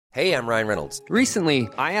Hey, I'm Ryan Reynolds. Recently,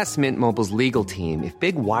 I asked Mint Mobile's legal team if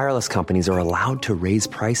big wireless companies are allowed to raise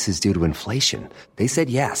prices due to inflation. They said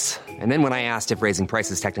yes. And then when I asked if raising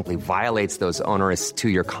prices technically violates those onerous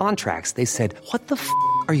two-year contracts, they said, "What the f***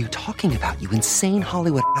 are you talking about, you insane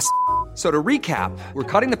Hollywood ass?" So to recap, we're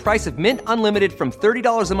cutting the price of Mint Unlimited from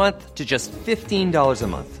 $30 a month to just $15 a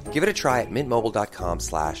month. Give it a try at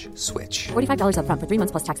mintmobile.com/switch. $45 up front for 3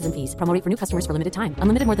 months plus taxes and fees. Promo rate for new customers for limited time.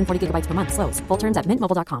 Unlimited more than 40 gigabytes per month. Slows full terms at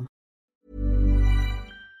mintmobile.com.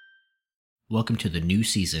 Welcome to the new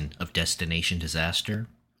season of Destination Disaster.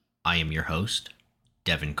 I am your host,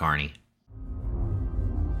 Devin Carney.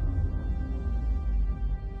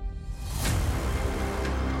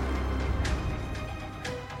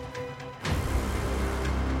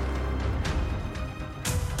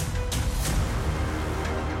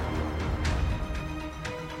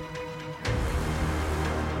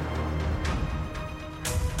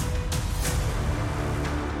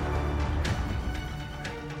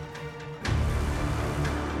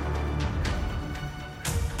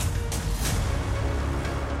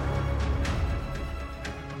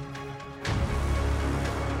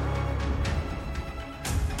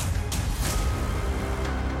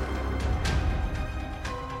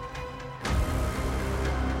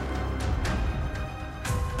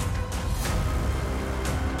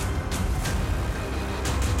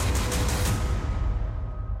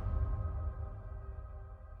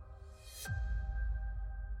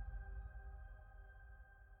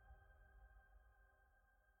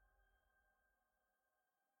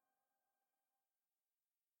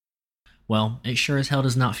 Well, it sure as hell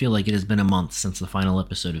does not feel like it has been a month since the final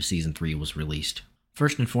episode of Season 3 was released.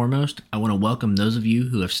 First and foremost, I want to welcome those of you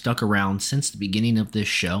who have stuck around since the beginning of this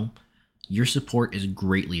show. Your support is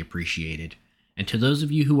greatly appreciated. And to those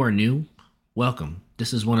of you who are new, welcome.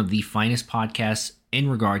 This is one of the finest podcasts in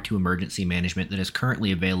regard to emergency management that is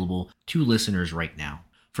currently available to listeners right now.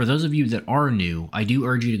 For those of you that are new, I do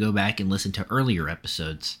urge you to go back and listen to earlier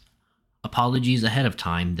episodes. Apologies ahead of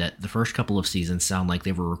time that the first couple of seasons sound like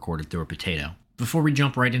they were recorded through a potato. Before we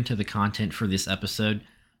jump right into the content for this episode,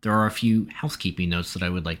 there are a few housekeeping notes that I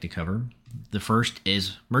would like to cover. The first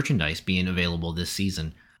is merchandise being available this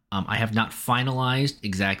season. I have not finalized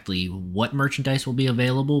exactly what merchandise will be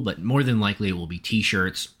available, but more than likely it will be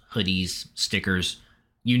t-shirts, hoodies, stickers,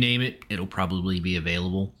 you name it, it'll probably be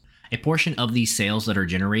available. A portion of these sales that are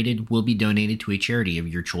generated will be donated to a charity of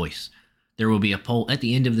your choice. There will be a poll at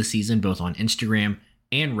the end of the season, both on Instagram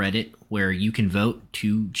and Reddit, where you can vote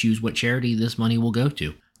to choose what charity this money will go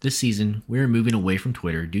to. This season, we are moving away from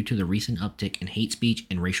Twitter due to the recent uptick in hate speech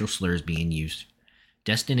and racial slurs being used.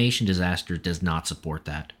 Destination Disaster does not support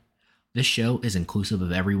that. This show is inclusive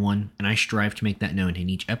of everyone, and I strive to make that known in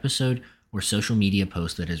each episode or social media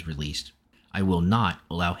post that is released. I will not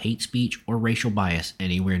allow hate speech or racial bias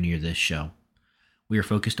anywhere near this show. We are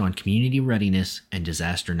focused on community readiness and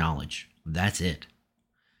disaster knowledge. That's it.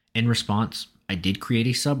 In response, I did create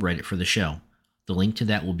a subreddit for the show. The link to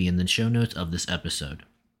that will be in the show notes of this episode.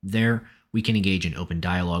 There, we can engage in open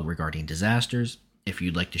dialogue regarding disasters. If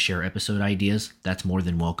you'd like to share episode ideas, that's more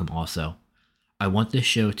than welcome also. I want this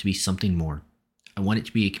show to be something more. I want it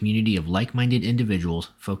to be a community of like-minded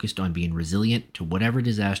individuals focused on being resilient to whatever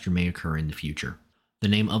disaster may occur in the future. The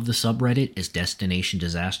name of the subreddit is Destination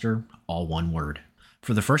Disaster, all one word.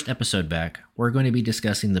 For the first episode back, we're going to be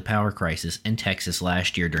discussing the power crisis in Texas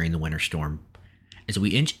last year during the winter storm. As we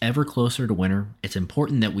inch ever closer to winter, it's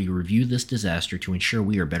important that we review this disaster to ensure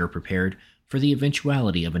we are better prepared for the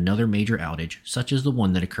eventuality of another major outage such as the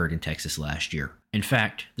one that occurred in Texas last year. In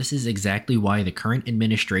fact, this is exactly why the current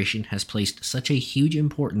administration has placed such a huge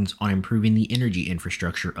importance on improving the energy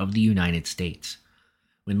infrastructure of the United States.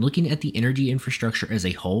 When looking at the energy infrastructure as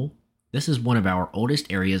a whole, this is one of our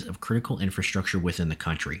oldest areas of critical infrastructure within the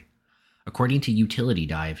country. According to Utility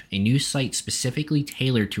Dive, a news site specifically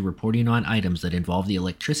tailored to reporting on items that involve the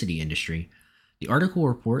electricity industry, the article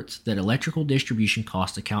reports that electrical distribution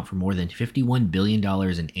costs account for more than $51 billion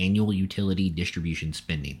in annual utility distribution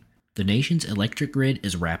spending. The nation's electric grid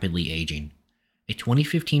is rapidly aging. A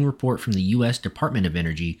 2015 report from the U.S. Department of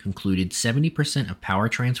Energy concluded 70% of power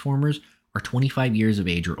transformers are 25 years of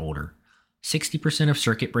age or older. 60% of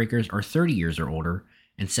circuit breakers are 30 years or older,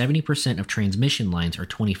 and 70% of transmission lines are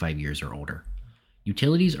 25 years or older.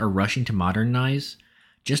 Utilities are rushing to modernize,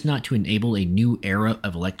 just not to enable a new era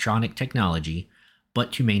of electronic technology,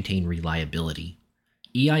 but to maintain reliability.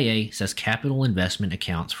 EIA says capital investment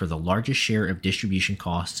accounts for the largest share of distribution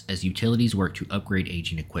costs as utilities work to upgrade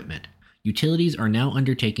aging equipment. Utilities are now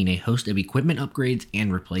undertaking a host of equipment upgrades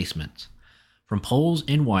and replacements. From poles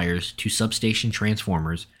and wires to substation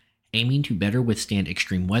transformers, aiming to better withstand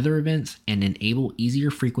extreme weather events and enable easier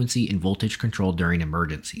frequency and voltage control during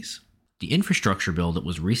emergencies. The infrastructure bill that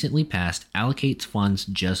was recently passed allocates funds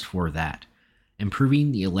just for that,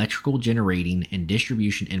 improving the electrical generating and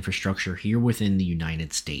distribution infrastructure here within the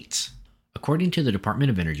United States. According to the Department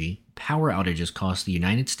of Energy, power outages cost the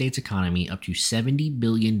United States economy up to $70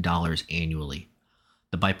 billion annually.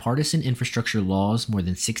 The bipartisan infrastructure law's more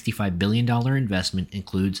than $65 billion investment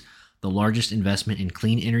includes the largest investment in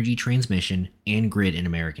clean energy transmission and grid in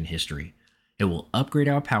American history. It will upgrade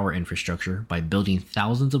our power infrastructure by building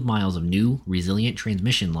thousands of miles of new, resilient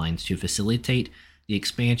transmission lines to facilitate the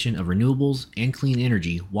expansion of renewables and clean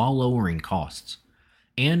energy while lowering costs.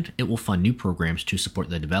 And it will fund new programs to support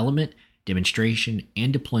the development, demonstration,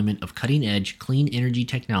 and deployment of cutting-edge clean energy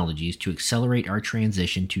technologies to accelerate our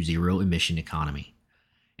transition to zero-emission economy.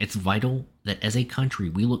 It's vital that as a country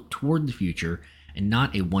we look toward the future and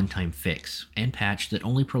not a one-time fix and patch that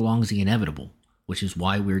only prolongs the inevitable, which is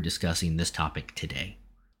why we're discussing this topic today.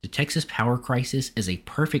 The Texas power crisis is a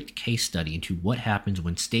perfect case study into what happens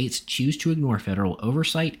when states choose to ignore federal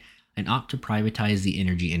oversight and opt to privatize the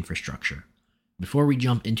energy infrastructure. Before we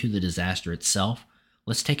jump into the disaster itself,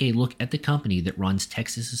 let's take a look at the company that runs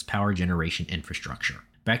Texas's power generation infrastructure.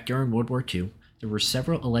 Back during World War II, there were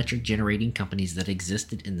several electric generating companies that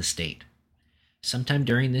existed in the state. Sometime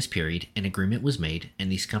during this period, an agreement was made,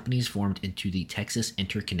 and these companies formed into the Texas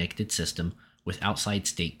Interconnected System with outside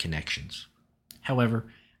state connections. However,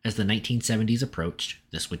 as the 1970s approached,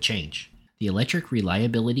 this would change. The Electric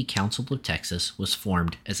Reliability Council of Texas was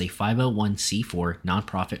formed as a 501c4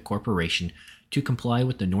 nonprofit corporation to comply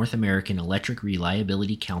with the North American Electric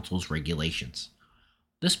Reliability Council's regulations.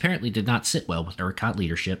 This apparently did not sit well with ERCOT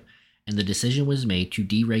leadership, and the decision was made to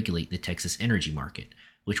deregulate the Texas energy market,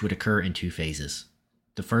 which would occur in two phases.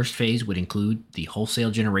 The first phase would include the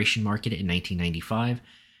wholesale generation market in 1995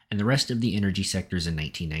 and the rest of the energy sectors in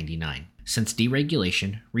 1999. Since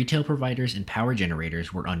deregulation, retail providers and power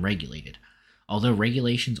generators were unregulated, although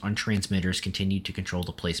regulations on transmitters continued to control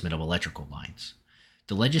the placement of electrical lines.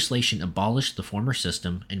 The legislation abolished the former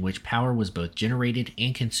system in which power was both generated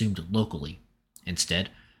and consumed locally. Instead,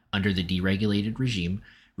 under the deregulated regime,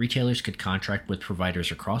 retailers could contract with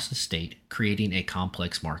providers across the state, creating a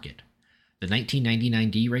complex market. The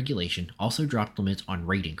 1999 deregulation also dropped limits on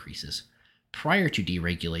rate increases. Prior to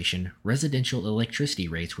deregulation, residential electricity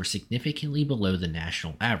rates were significantly below the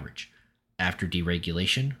national average. After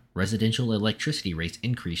deregulation, residential electricity rates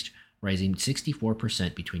increased, rising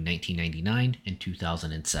 64% between 1999 and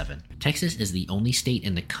 2007. Texas is the only state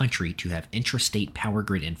in the country to have intrastate power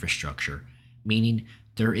grid infrastructure, meaning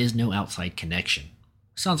there is no outside connection.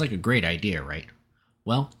 Sounds like a great idea, right?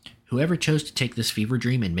 Well, whoever chose to take this fever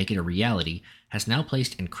dream and make it a reality has now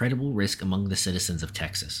placed incredible risk among the citizens of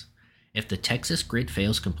Texas. If the Texas grid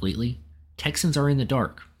fails completely, Texans are in the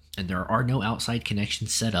dark, and there are no outside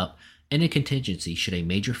connections set up in a contingency should a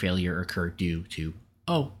major failure occur due to,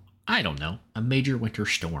 a major winter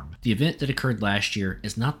storm. The event that occurred last year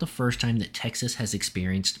is not the first time that Texas has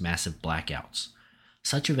experienced massive blackouts.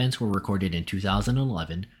 Such events were recorded in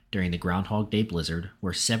 2011 during the Groundhog Day blizzard,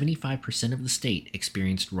 where 75% of the state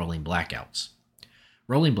experienced rolling blackouts.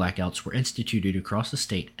 Rolling blackouts were instituted across the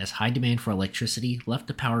state as high demand for electricity left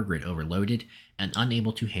the power grid overloaded and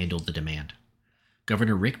unable to handle the demand.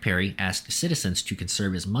 Governor Rick Perry asked citizens to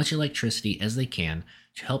conserve as much electricity as they can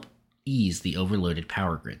to help ease the overloaded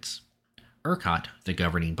power grids. ERCOT, the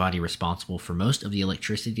governing body responsible for most of the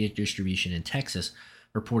electricity distribution in Texas,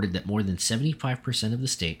 reported that more than 75% of the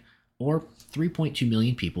state, or 3.2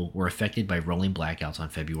 million people, were affected by rolling blackouts on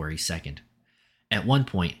February 2nd. At one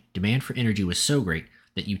point, demand for energy was so great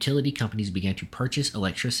that utility companies began to purchase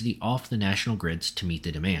electricity off the national grids to meet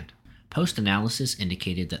the demand. Post-analysis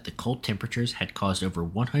indicated that the cold temperatures had caused over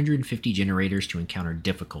 150 generators to encounter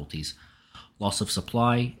difficulties. Loss of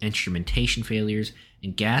supply, instrumentation failures,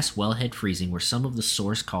 and gas wellhead freezing were some of the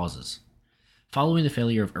source causes. Following the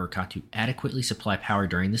failure of ERCOT to adequately supply power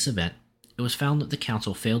during this event, it was found that the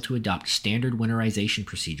council failed to adopt standard winterization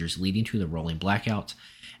procedures, leading to the rolling blackouts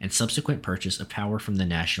and subsequent purchase of power from the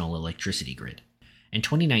national electricity grid. In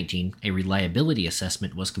 2019, a reliability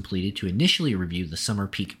assessment was completed to initially review the summer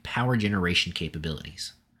peak power generation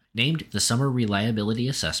capabilities. Named the Summer Reliability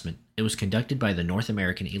Assessment, it was conducted by the North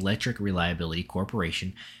American Electric Reliability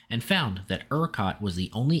Corporation and found that ERCOT was the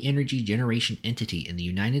only energy generation entity in the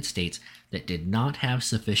United States that did not have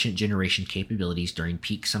sufficient generation capabilities during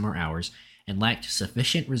peak summer hours and lacked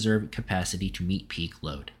sufficient reserve capacity to meet peak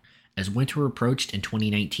load. As winter approached in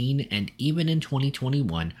 2019 and even in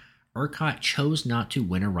 2021, ERCOT chose not to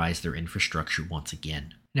winterize their infrastructure once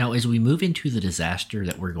again. Now, as we move into the disaster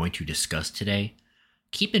that we're going to discuss today,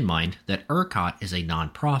 Keep in mind that ERCOT is a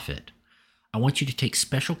nonprofit. I want you to take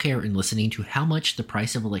special care in listening to how much the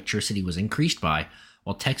price of electricity was increased by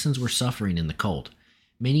while Texans were suffering in the cold,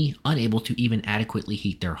 many unable to even adequately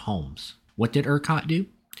heat their homes. What did ERCOT do?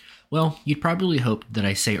 Well, you'd probably hope that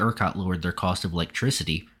I say ERCOT lowered their cost of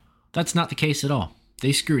electricity. That's not the case at all.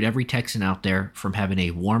 They screwed every Texan out there from having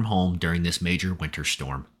a warm home during this major winter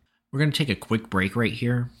storm. We're going to take a quick break right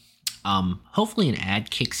here. Hopefully an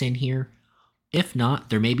ad kicks in here. If not,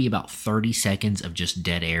 there may be about 30 seconds of just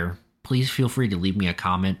dead air. Please feel free to leave me a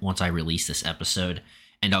comment once I release this episode,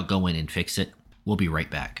 and I'll go in and fix it. We'll be right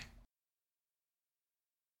back.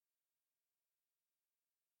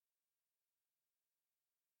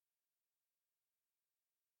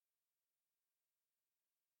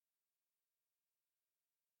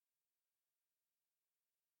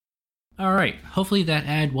 Alright, hopefully that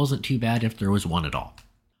ad wasn't too bad if there was one at all.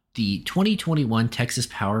 The 2021 Texas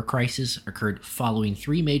power crisis occurred following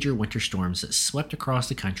 3 major winter storms that swept across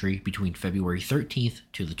the country between February 13th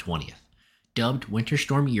to the 20th. Dubbed Winter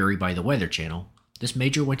Storm Uri by the Weather Channel, this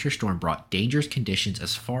major winter storm brought dangerous conditions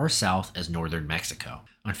as far south as northern Mexico.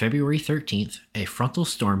 On February 13th, a frontal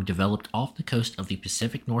storm developed off the coast of the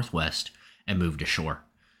Pacific Northwest and moved ashore.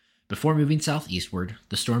 Before moving southeastward,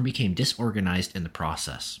 the storm became disorganized in the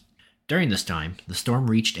process. During this time, the storm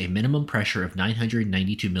reached a minimum pressure of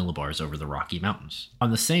 992 millibars over the Rocky Mountains.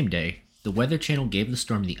 On the same day, the Weather Channel gave the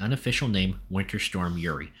storm the unofficial name Winter Storm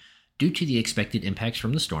Uri. Due to the expected impacts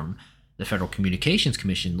from the storm, the Federal Communications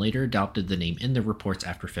Commission later adopted the name in their reports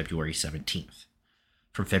after February 17th.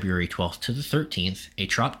 From February 12th to the 13th, a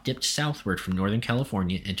trough dipped southward from northern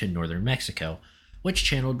California into northern Mexico, which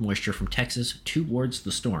channeled moisture from Texas towards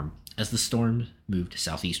the storm as the storm moved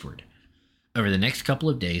southeastward. Over the next couple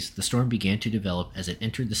of days, the storm began to develop as it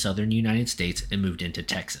entered the southern United States and moved into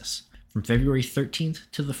Texas. From February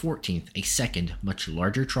 13th to the 14th, a second, much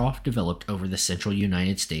larger trough developed over the central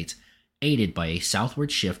United States, aided by a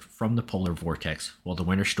southward shift from the polar vortex while the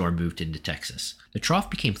winter storm moved into Texas. The trough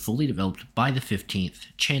became fully developed by the 15th,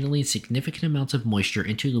 channeling significant amounts of moisture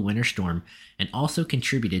into the winter storm and also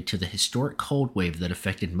contributed to the historic cold wave that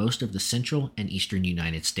affected most of the central and eastern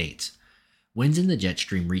United States. Winds in the jet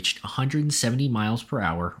stream reached 170 miles per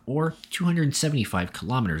hour or 275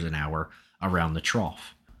 kilometers an hour around the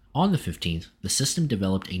trough. On the 15th, the system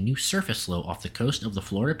developed a new surface low off the coast of the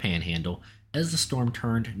Florida Panhandle as the storm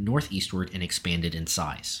turned northeastward and expanded in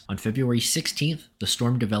size. On February 16th, the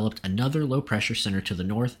storm developed another low-pressure center to the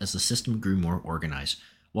north as the system grew more organized,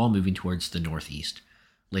 while moving towards the northeast.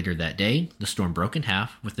 Later that day, the storm broke in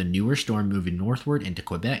half, with the newer storm moving northward into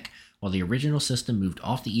Quebec, while the original system moved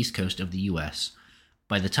off the east coast of the U.S.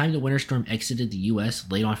 By the time the winter storm exited the U.S.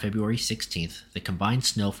 late on February 16th, the combined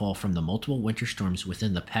snowfall from the multiple winter storms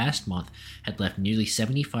within the past month had left nearly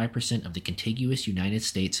 75% of the contiguous United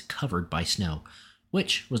States covered by snow,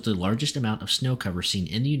 which was the largest amount of snow cover seen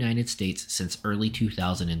in the United States since early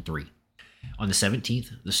 2003. On the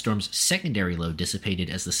 17th, the storm's secondary low dissipated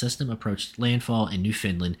as the system approached landfall in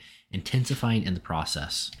Newfoundland, intensifying in the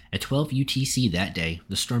process. At 12 UTC that day,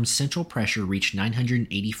 the storm's central pressure reached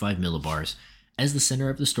 985 millibars as the center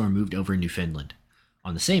of the storm moved over Newfoundland.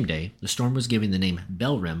 On the same day, the storm was given the name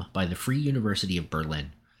Bellrim by the Free University of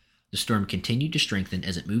Berlin. The storm continued to strengthen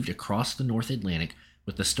as it moved across the North Atlantic,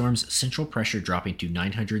 with the storm's central pressure dropping to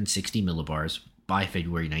 960 millibars by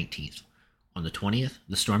February 19th. On the 20th,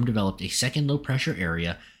 the storm developed a second low-pressure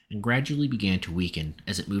area and gradually began to weaken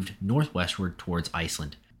as it moved northwestward towards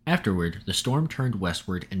Iceland. Afterward, the storm turned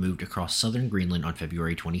westward and moved across southern Greenland on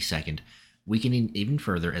February 22nd, weakening even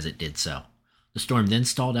further as it did so. The storm then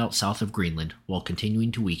stalled out south of Greenland while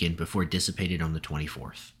continuing to weaken before it dissipated on the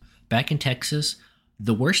 24th. Back in Texas,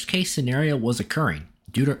 the worst-case scenario was occurring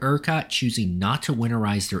due to ERCOT choosing not to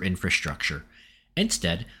winterize their infrastructure.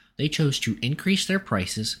 Instead, they chose to increase their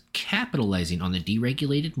prices, capitalizing on the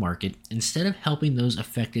deregulated market instead of helping those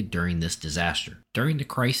affected during this disaster. During the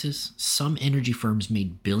crisis, some energy firms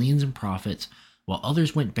made billions in profits, while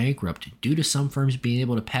others went bankrupt due to some firms being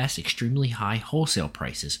able to pass extremely high wholesale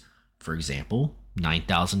prices. For example,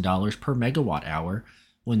 $9,000 per megawatt hour,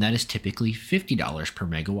 when that is typically $50 per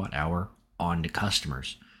megawatt hour on to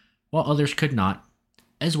customers, while others could not,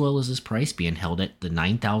 as well as this price being held at the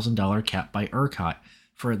 $9,000 cap by ERCOT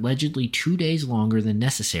for allegedly 2 days longer than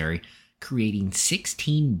necessary, creating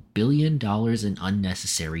 $16 billion in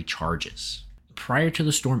unnecessary charges. Prior to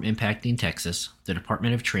the storm impacting Texas, the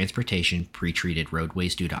Department of Transportation pre-treated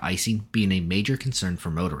roadways due to icing being a major concern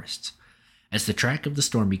for motorists. As the track of the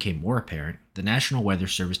storm became more apparent, the National Weather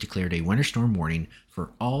Service declared a winter storm warning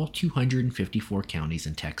for all 254 counties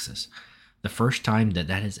in Texas, the first time that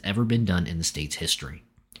has ever been done in the state's history.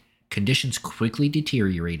 Conditions quickly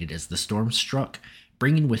deteriorated as the storm struck,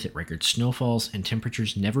 bringing with it record snowfalls and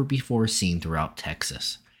temperatures never before seen throughout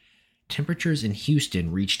Texas. Temperatures in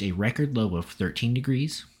Houston reached a record low of 13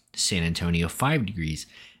 degrees, San Antonio 5 degrees,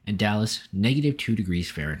 and Dallas -2 degrees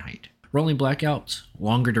Fahrenheit. Rolling blackouts,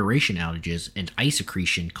 longer duration outages, and ice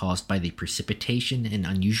accretion caused by the precipitation and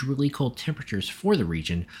unusually cold temperatures for the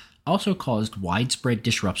region also caused widespread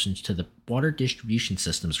disruptions to the water distribution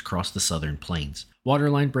systems across the southern plains.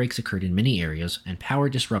 Waterline breaks occurred in many areas, and power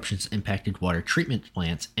disruptions impacted water treatment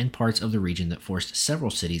plants and parts of the region that forced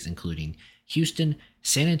several cities, including Houston,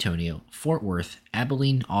 San Antonio, Fort Worth,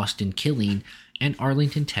 Abilene, Austin, Killeen, and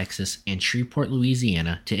Arlington, Texas, and Shreveport,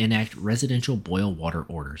 Louisiana, to enact residential boil water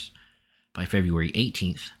orders. By February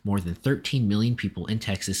 18th, more than 13 million people in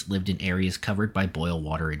Texas lived in areas covered by boil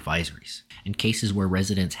water advisories. In cases where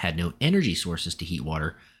residents had no energy sources to heat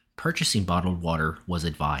water, purchasing bottled water was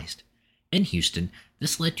advised. In Houston,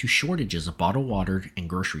 this led to shortages of bottled water in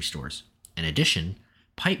grocery stores. In addition,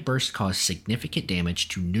 pipe bursts caused significant damage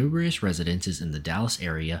to numerous residences in the Dallas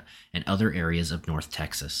area and other areas of North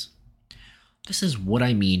Texas. This is what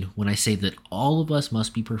I mean when I say that all of us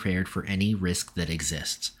must be prepared for any risk that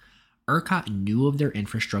exists. ERCOT knew of their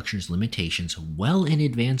infrastructure's limitations well in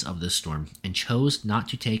advance of this storm and chose not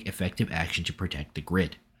to take effective action to protect the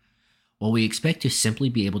grid. While we expect to simply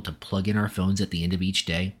be able to plug in our phones at the end of each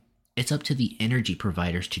day, it's up to the energy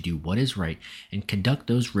providers to do what is right and conduct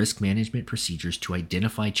those risk management procedures to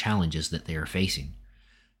identify challenges that they are facing.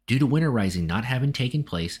 Due to winterizing not having taken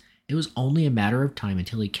place, it was only a matter of time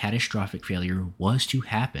until a catastrophic failure was to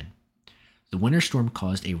happen. The winter storm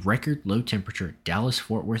caused a record low temperature at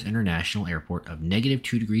Dallas-Fort Worth International Airport of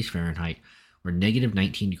 -2 degrees Fahrenheit or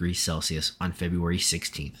 -19 degrees Celsius on February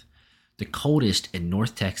 16th, the coldest in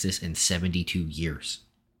North Texas in 72 years.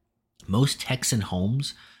 Most Texan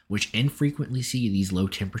homes, which infrequently see these low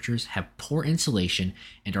temperatures, have poor insulation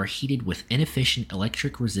and are heated with inefficient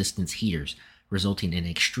electric resistance heaters, resulting in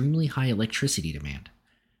extremely high electricity demand.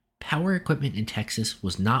 Power equipment in Texas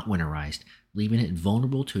was not winterized, leaving it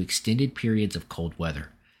vulnerable to extended periods of cold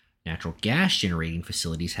weather. Natural gas generating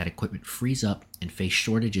facilities had equipment freeze up and face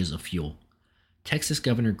shortages of fuel. Texas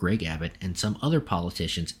Governor Greg Abbott and some other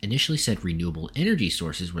politicians initially said renewable energy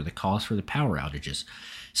sources were the cause for the power outages,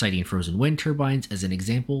 citing frozen wind turbines as an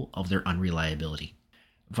example of their unreliability.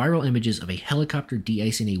 Viral images of a helicopter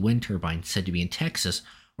de-icing a wind turbine said to be in Texas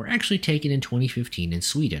were actually taken in 2015 in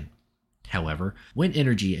Sweden. However, wind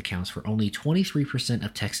energy accounts for only 23%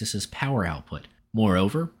 of Texas's power output.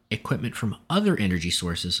 Moreover, equipment from other energy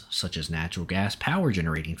sources, such as natural gas power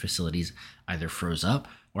generating facilities, either froze up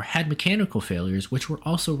or had mechanical failures which were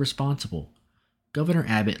also responsible. Governor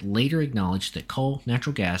Abbott later acknowledged that coal,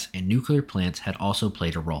 natural gas, and nuclear plants had also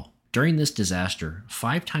played a role. During this disaster,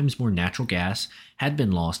 5 times more natural gas had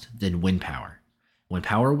been lost than wind power. When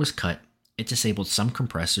power was cut, it disabled some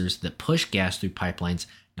compressors that pushed gas through pipelines,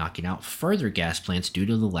 knocking out further gas plants due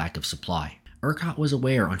to the lack of supply. ERCOT was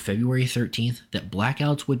aware on February 13th that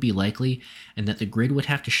blackouts would be likely and that the grid would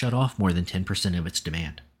have to shut off more than 10% of its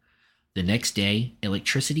demand. The next day,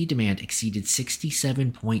 electricity demand exceeded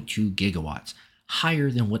 67.2 gigawatts, higher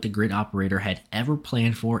than what the grid operator had ever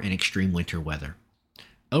planned for in extreme winter weather.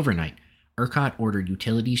 Overnight, ERCOT ordered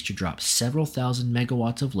utilities to drop several thousand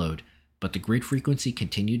megawatts of load, but the grid frequency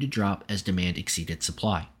continued to drop as demand exceeded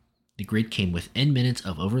supply. The grid came within minutes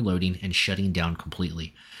of overloading and shutting down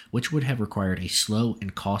completely, which would have required a slow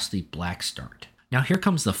and costly black start. Now here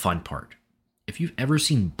comes the fun part. If you've ever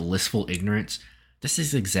seen Blissful Ignorance, this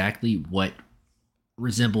is exactly what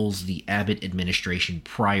resembles the Abbott administration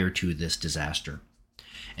prior to this disaster.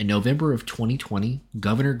 In November of 2020,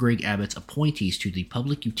 Governor Greg Abbott's appointees to the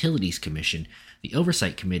Public Utilities Commission, the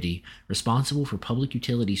oversight committee responsible for public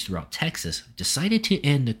utilities throughout Texas, decided to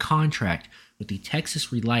end the contract with the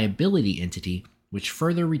Texas Reliability Entity, which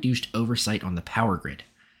further reduced oversight on the power grid.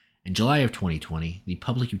 In July of 2020, the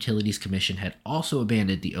Public Utilities Commission had also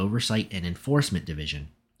abandoned the Oversight and Enforcement Division.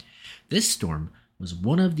 This storm was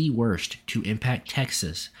one of the worst to impact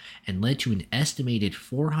Texas and led to an estimated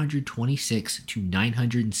 426 to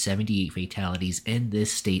 978 fatalities in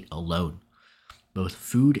this state alone. Both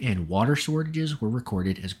food and water shortages were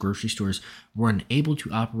recorded as grocery stores were unable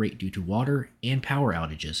to operate due to water and power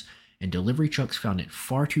outages, and delivery trucks found it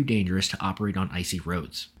far too dangerous to operate on icy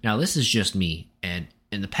roads. Now, this is just me, and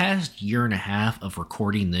in the past year and a half of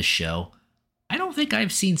recording this show, I don't think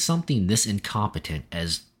I've seen something this incompetent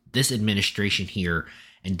as this administration here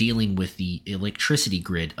and dealing with the electricity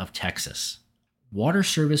grid of Texas. Water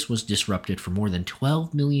service was disrupted for more than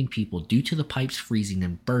 12 million people due to the pipes freezing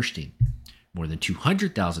and bursting. More than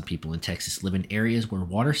 200,000 people in Texas live in areas where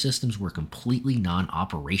water systems were completely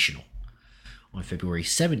non-operational. On February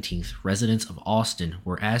 17th, residents of Austin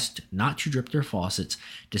were asked not to drip their faucets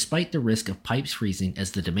despite the risk of pipes freezing,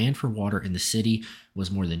 as the demand for water in the city was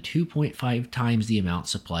more than 2.5 times the amount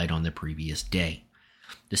supplied on the previous day.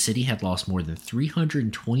 The city had lost more than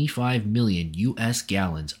 325 million U.S.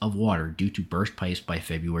 gallons of water due to burst pipes by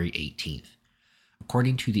February 18th.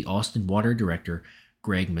 According to the Austin Water Director,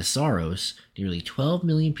 Greg Meszaros, nearly 12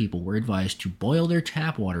 million people were advised to boil their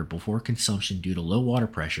tap water before consumption due to low water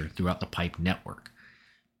pressure throughout the pipe network.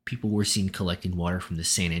 People were seen collecting water from the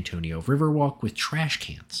San Antonio Riverwalk with trash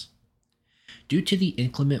cans. Due to the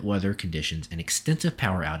inclement weather conditions and extensive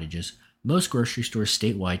power outages, most grocery stores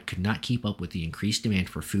statewide could not keep up with the increased demand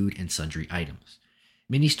for food and sundry items.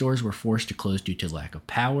 Many stores were forced to close due to lack of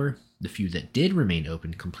power. The few that did remain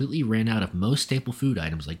open completely ran out of most staple food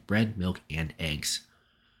items like bread, milk, and eggs.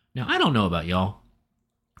 Now, I don't know about y'all,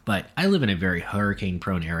 but I live in a very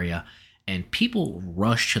hurricane-prone area, and people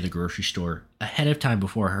rush to the grocery store ahead of time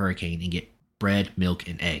before a hurricane and get bread, milk,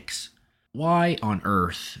 and eggs. Why on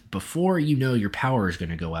earth, before you know your power is going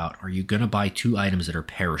to go out, are you going to buy 2 items that are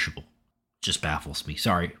perishable? Just baffles me.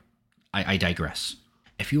 Sorry, I digress.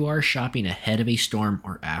 If you are shopping ahead of a storm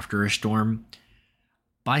or after a storm,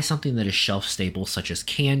 buy something that is shelf-stable, such as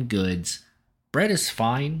canned goods. Bread is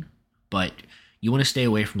fine, but you want to stay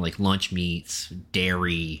away from like lunch meats,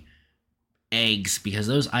 dairy, eggs, because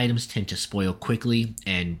those items tend to spoil quickly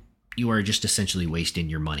and you are just essentially wasting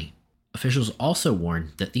your money. Officials also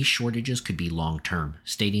warned that these shortages could be long-term,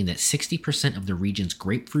 stating that 60% of the region's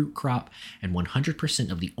grapefruit crop and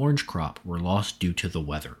 100% of the orange crop were lost due to the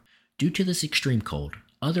weather. Due to this extreme cold,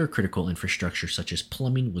 other critical infrastructure such as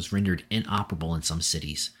plumbing was rendered inoperable in some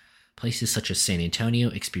cities. Places such as San Antonio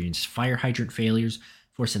experienced fire hydrant failures,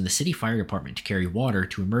 forcing the city fire department to carry water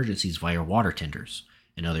to emergencies via water tenders.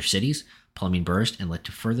 In other cities, plumbing burst and led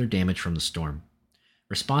to further damage from the storm.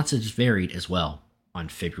 Responses varied as well. On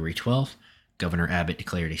February 12th, Governor Abbott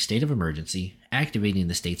declared a state of emergency, activating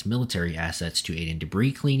the state's military assets to aid in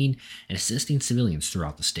debris cleaning and assisting civilians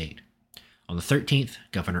throughout the state. On the 13th,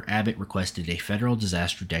 Governor Abbott requested a federal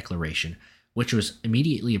disaster declaration, which was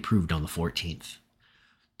immediately approved on the 14th.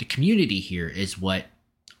 The community here is what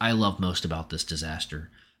I love most about this disaster.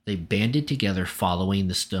 They banded together following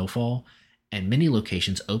the snowfall, and many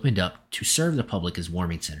locations opened up to serve the public as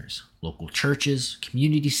warming centers. Local churches,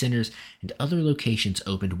 community centers, and other locations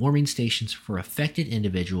opened warming stations for affected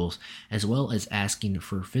individuals, as well as asking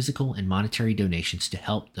for physical and monetary donations to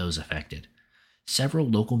help those affected. Several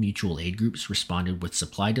local mutual aid groups responded with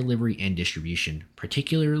supply delivery and distribution,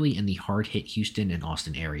 particularly in the hard-hit Houston and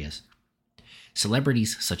Austin areas.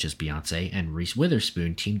 Celebrities such as Beyoncé and Reese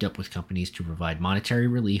Witherspoon teamed up with companies to provide monetary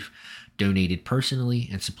relief, donated personally,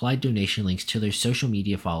 and supplied donation links to their social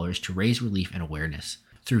media followers to raise relief and awareness.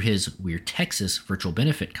 Through his Weird Texas virtual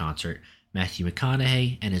benefit concert, Matthew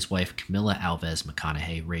McConaughey and his wife Camila Alves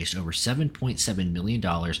McConaughey raised over $7.7 million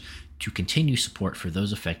to continue support for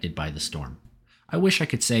those affected by the storm. I wish I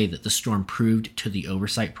could say that the storm proved to the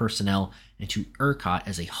oversight personnel and to ERCOT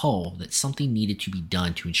as a whole that something needed to be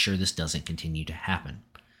done to ensure this doesn't continue to happen.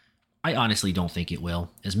 I honestly don't think it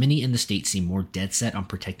will, as many in the state seem more dead set on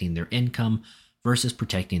protecting their income versus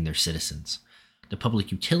protecting their citizens. The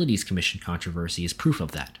Public Utilities Commission controversy is proof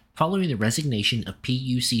of that. Following the resignation of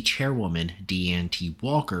PUC Chairwoman Deanne T.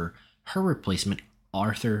 Walker, her replacement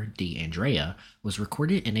Arthur D'Andrea was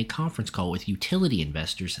recorded in a conference call with utility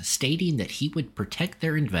investors stating that he would protect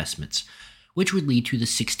their investments, which would lead to the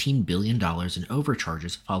 $16 billion in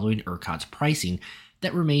overcharges following ERCOT's pricing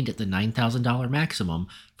that remained at the $9,000 maximum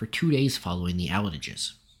for 2 days following the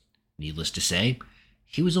outages. Needless to say,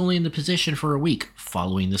 he was only in the position for a week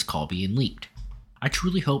following this call being leaked. I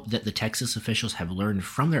truly hope that the Texas officials have learned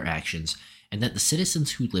from their actions and that the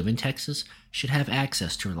citizens who live in Texas should have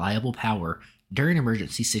access to reliable power during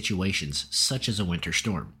emergency situations such as a winter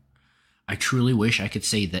storm. I truly wish I could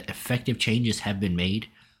say that effective changes have been made,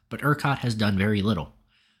 but ERCOT has done very little.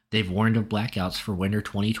 They've warned of blackouts for winter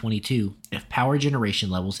 2022 if power generation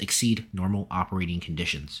levels exceed normal operating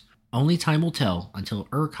conditions. Only time will tell until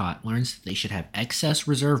ERCOT learns that they should have excess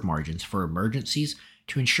reserve margins for emergencies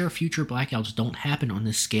to ensure future blackouts don't happen on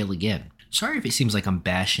this scale again. Sorry if it seems like I'm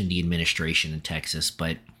bashing the administration in Texas,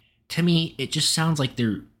 but to me, it just sounds like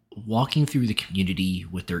they're walking through the community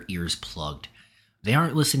with their ears plugged. They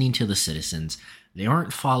aren't listening to the citizens. They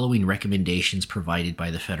aren't following recommendations provided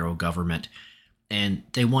by the federal government, and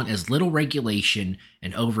they want as little regulation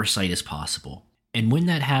and oversight as possible. And when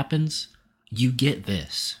that happens, you get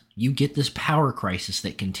this. You get this power crisis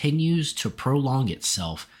that continues to prolong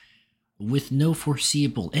itself with no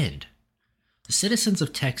foreseeable end. The citizens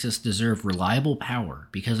of Texas deserve reliable power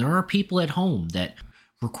because there are people at home that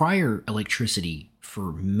require electricity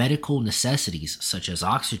for medical necessities such as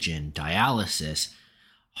oxygen, dialysis,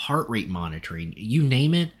 heart rate monitoring, you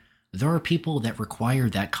name it. There are people that require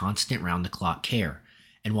that constant round-the-clock care.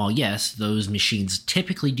 And while yes, those machines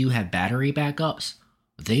typically do have battery backups,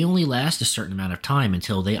 they only last a certain amount of time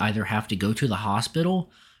until they either have to go to the hospital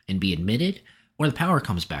and be admitted or the power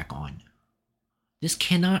comes back on. This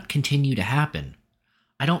cannot continue to happen.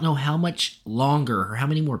 I don't know how much longer or how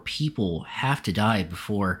many more people have to die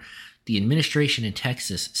before the administration in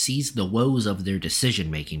Texas sees the woes of their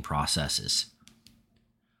decision-making processes.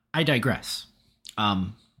 I digress.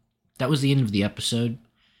 That was the end of the episode.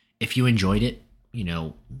 If you enjoyed it,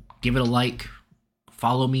 give it a like,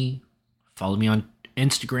 follow me on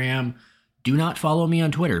Instagram. Do not follow me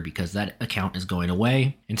on Twitter because that account is going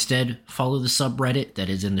away. Instead, follow the subreddit that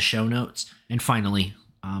is in the show notes. And finally,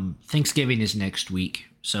 Thanksgiving is next week.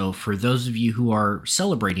 So for those of you who are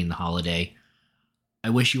celebrating the holiday, I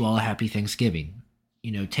wish you all a happy Thanksgiving.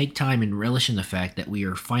 Take time and relish in the fact that we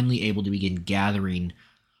are finally able to begin gathering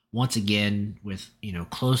once again with,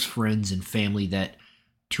 close friends and family that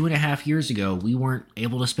 2.5 years ago we weren't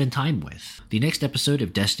able to spend time with. The next episode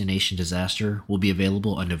of Destination Disaster will be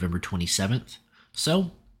available on November 27th.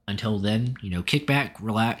 So until then, kick back,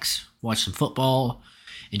 relax, watch some football,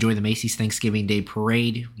 enjoy the Macy's Thanksgiving Day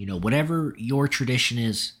Parade. Whatever your tradition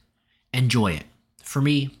is, enjoy it. For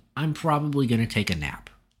me, I'm probably going to take a nap.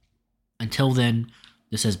 Until then,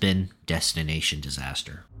 this has been Destination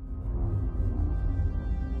Disaster.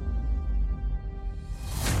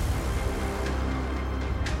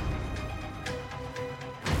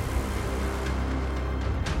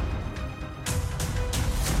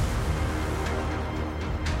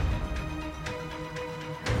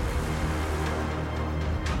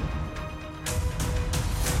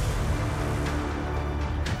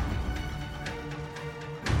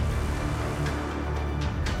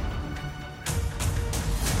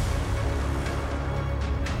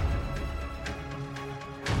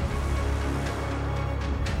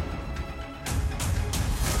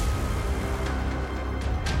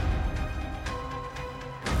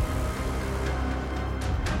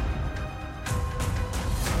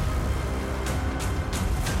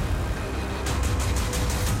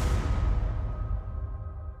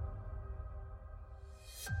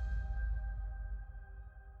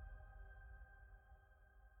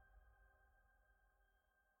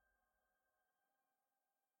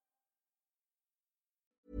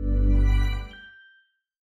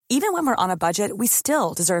 Even when we're on a budget, we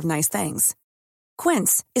still deserve nice things.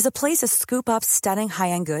 Quince is a place to scoop up stunning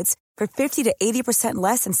high-end goods for 50 to 80%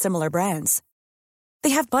 less than similar brands. They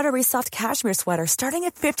have buttery soft cashmere sweaters starting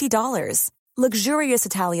at $50, luxurious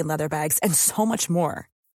Italian leather bags, and so much more.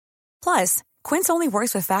 Plus, Quince only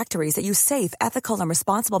works with factories that use safe, ethical, and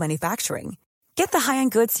responsible manufacturing. Get the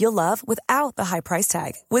high-end goods you'll love without the high price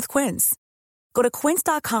tag with Quince. Go to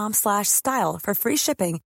quince.com/style for free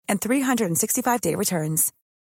shipping and 365-day returns.